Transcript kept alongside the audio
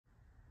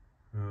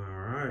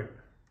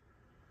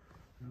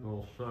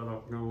little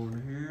setup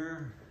going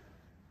here.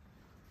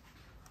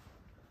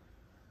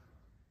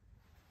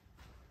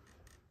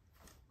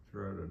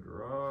 Threaded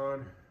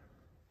rod.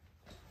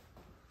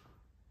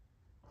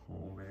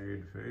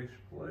 Homemade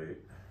faceplate.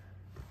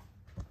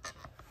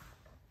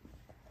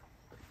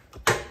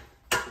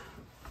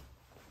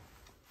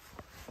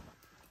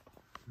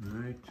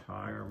 Right,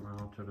 tire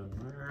mounted in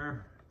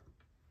there.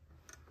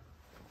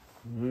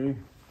 Right.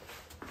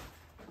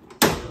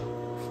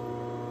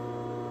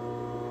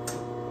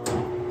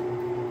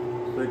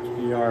 60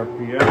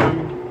 RPM.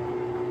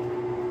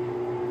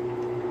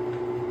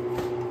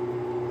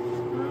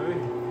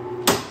 Right.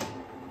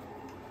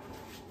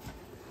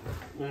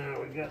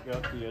 Now we got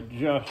the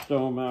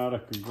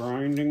adjust-o-matic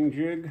grinding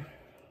jig.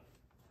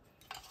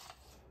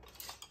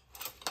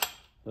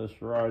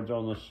 This rides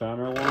on the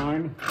center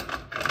line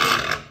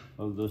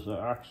of this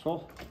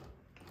axle.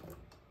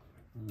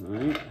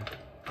 Right.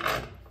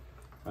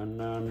 And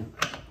then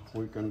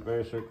we can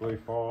basically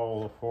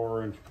follow the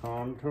 4-inch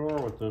contour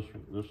with this.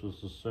 This is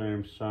the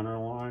same center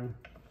line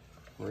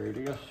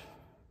radius.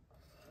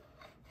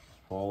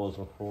 Follows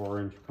a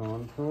 4-inch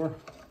contour.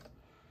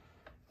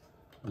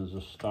 There's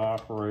a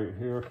stop right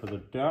here for the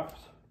depth.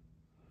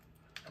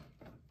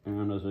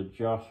 And there's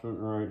adjustment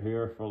right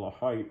here for the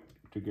height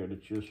to get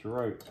it just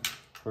right.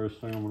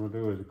 First thing I'm going to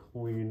do is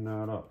clean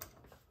that up.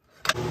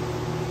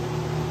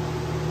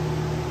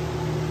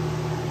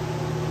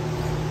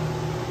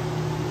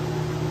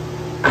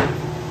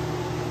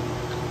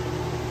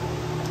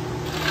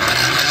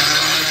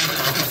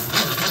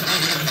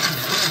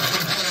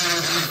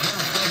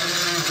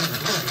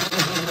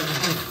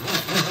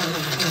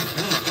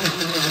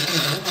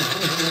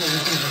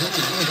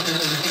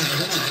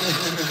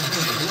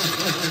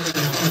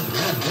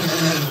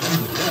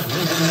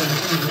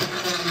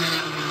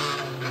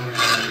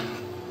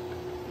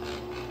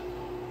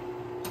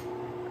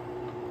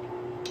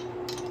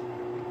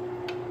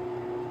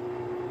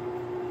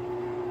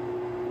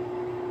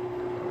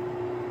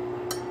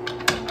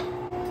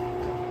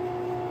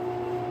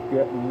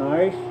 Getting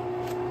nice. Do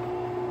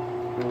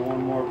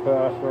one more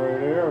pass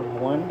right here,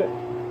 blend it.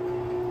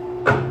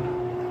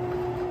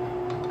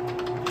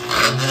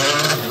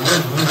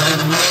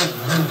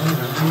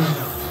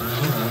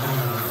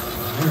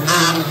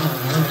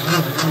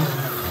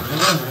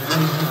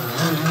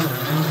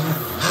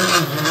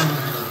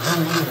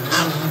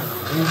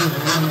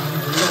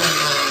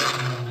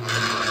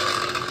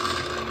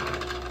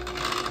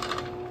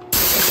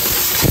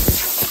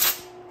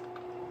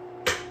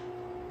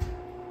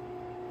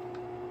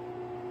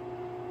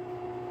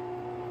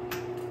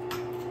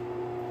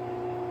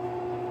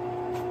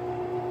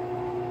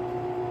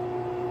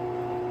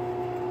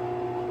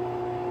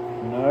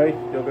 Nice,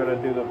 still gotta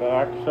do the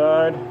back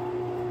side.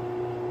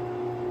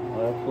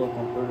 That's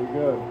looking pretty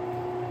good.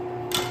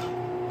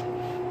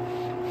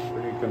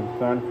 Pretty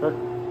concentric.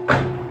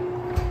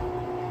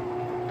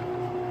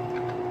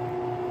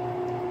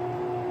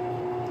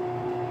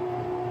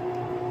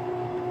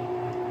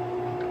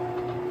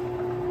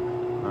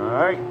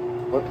 Alright,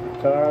 flip the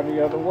tire the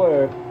other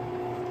way.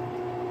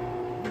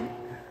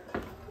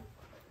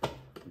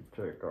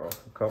 Take off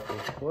a couple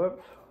of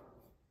clips.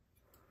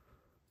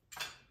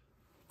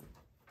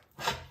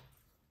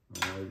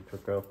 Already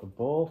took out the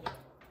bolt.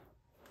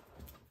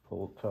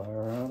 Pull the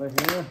tire out of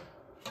here.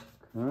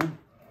 Okay.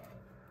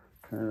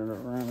 Turn it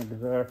around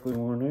exactly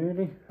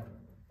 180.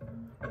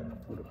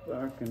 Put it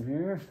back in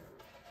here.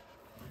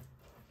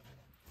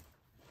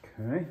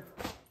 Okay.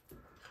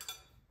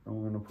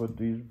 I'm going to put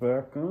these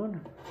back on.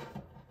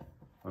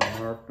 I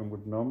marked them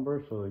with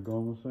numbers so they go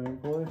in the same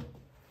place.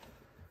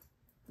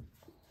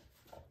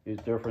 These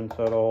different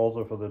set of holes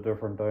are for the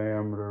different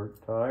diameter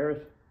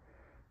tires.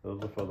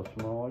 Those are for the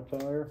smaller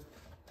tire.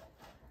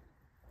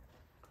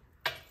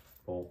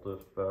 Bolt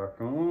this back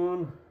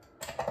on.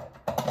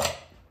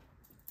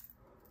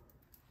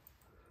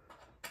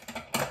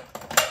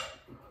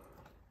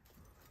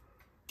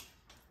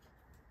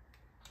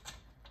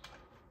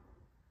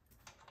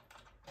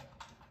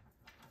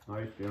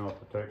 Nice, you don't have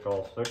to take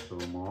all 6 of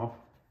them off.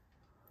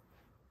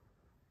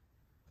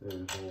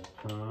 Saves a little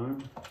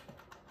time.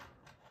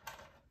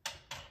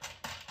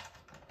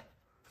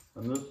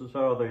 And this is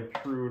how they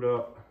trued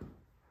up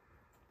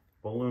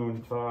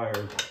balloon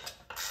tires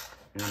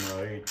in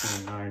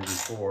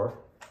 1894.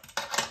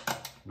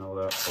 Know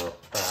that for a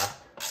fact.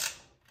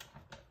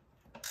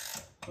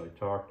 I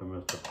talked to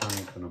Mr.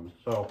 Pennington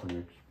himself and he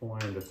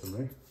explained it to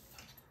me.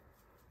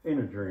 In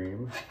a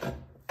dream.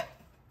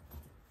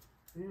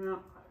 Yeah.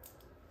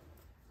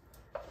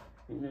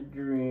 In a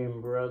dream,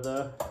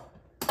 brother.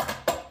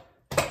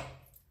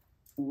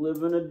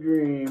 Living a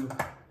dream.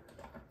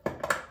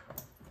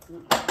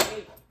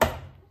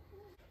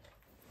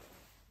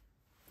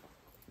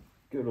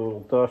 Get a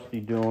little dusty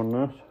doing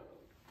this.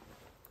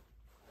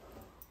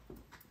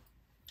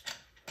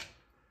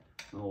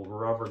 A little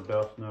rubber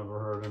dust never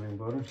hurt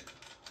anybody.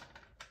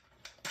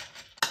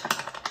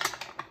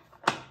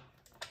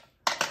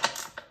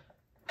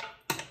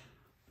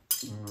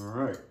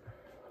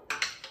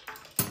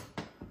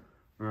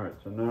 Alright,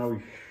 so now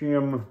we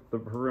shim the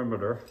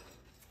perimeter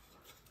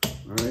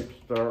Alright,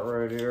 start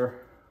right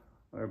here.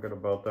 I've got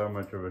about that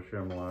much of a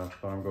shim last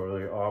time. Go to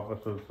the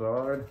opposite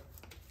side.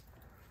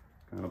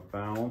 Kind of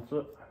balance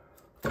it.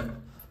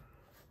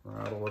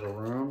 Rattle it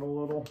around a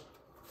little.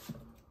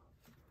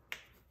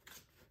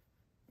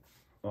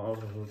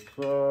 Opposite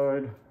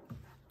side.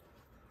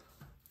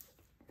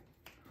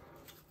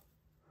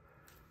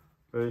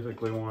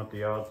 Basically want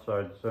the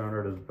outside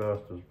centered as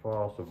best as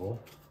possible.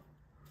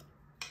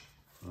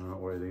 That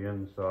way the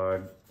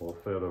inside will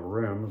fit a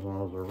rim as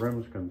long as the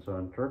rim's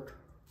concentric.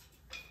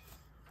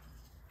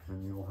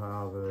 And you'll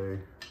have a,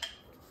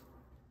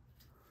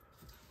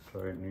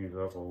 tighten these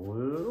up a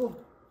little.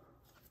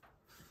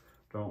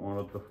 Don't want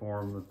it to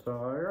deform the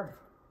tire.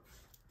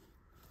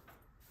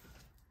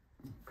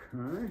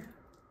 Okay.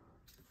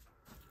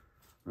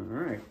 All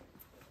right.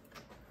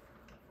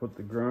 Put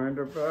the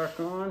grinder back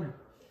on.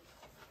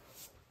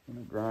 I'm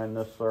gonna grind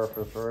this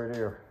surface right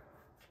here.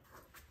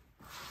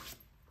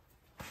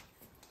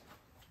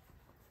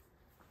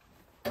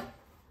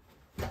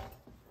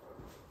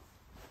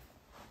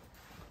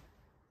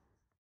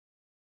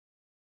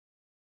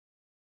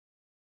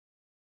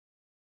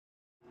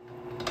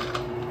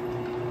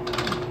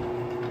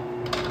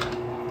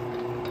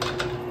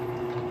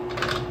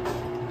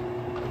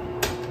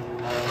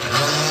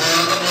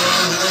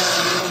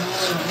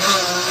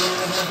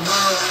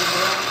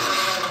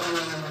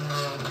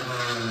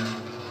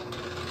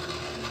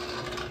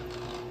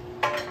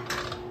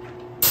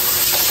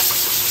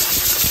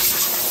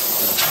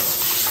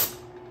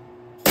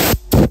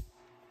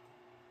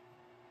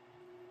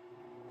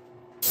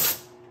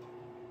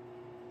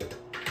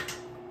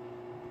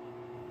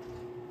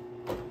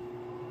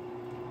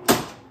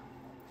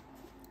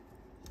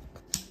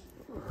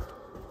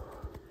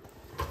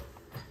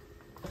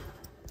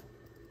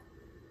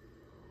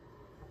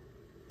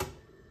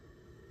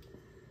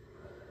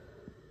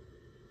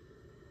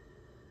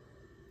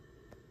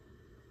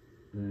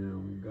 There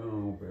we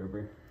go,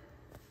 baby.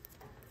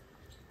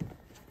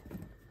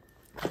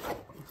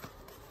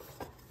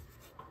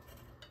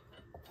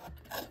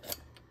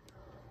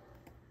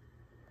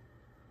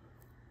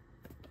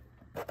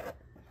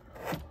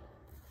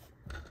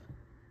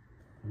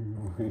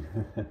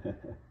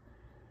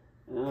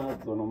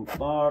 That's what I'm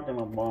talking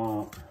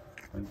about.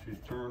 And she's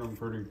turning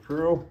pretty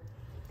true.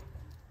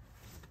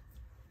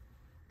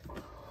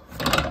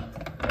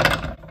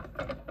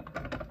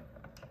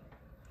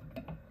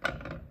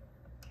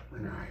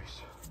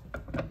 Nice.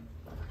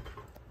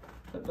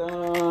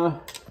 Ta-da!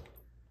 That's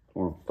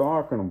what I'm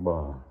talking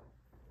about.